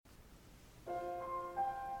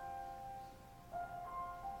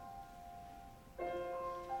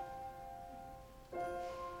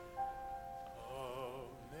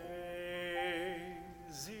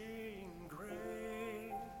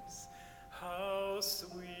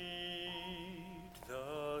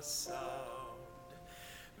sound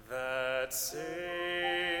that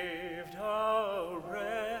saved a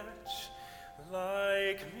wretch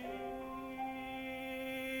like me.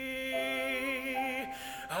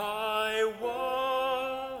 I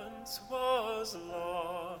once was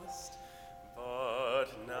lost, but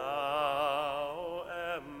now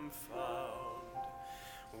am found,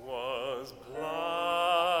 was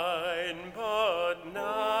blind, but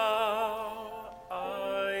now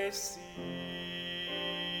I see.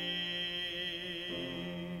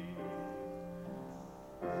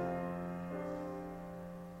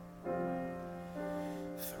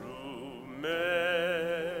 Through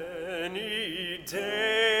many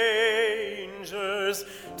dangers,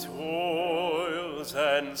 toils,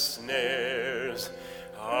 and snares,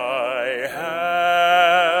 I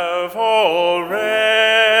have already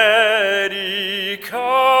come.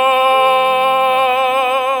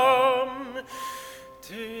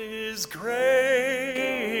 'Tis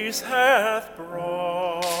grace hath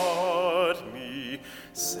brought me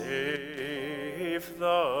safe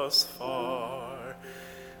thus far,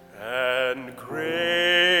 and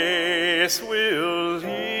grace will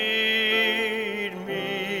lead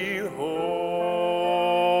me home.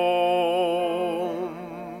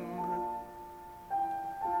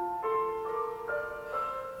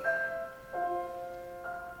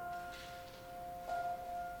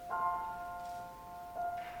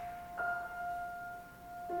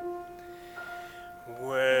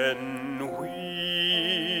 When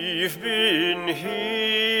we've been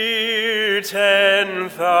here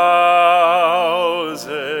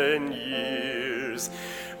 10,000 years,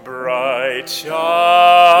 bright shining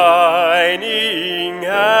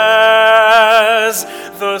as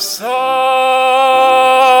the sun,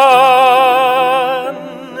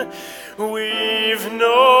 we've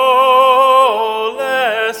no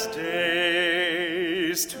less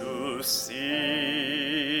days to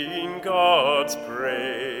sing God's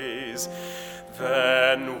praise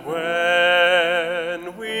than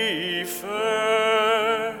when we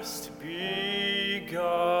first begun.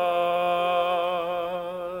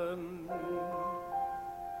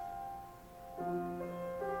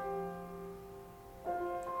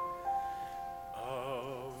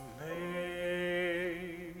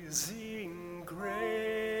 Amazing grace,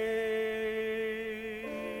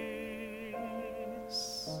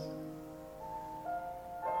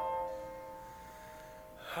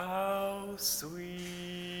 how sweet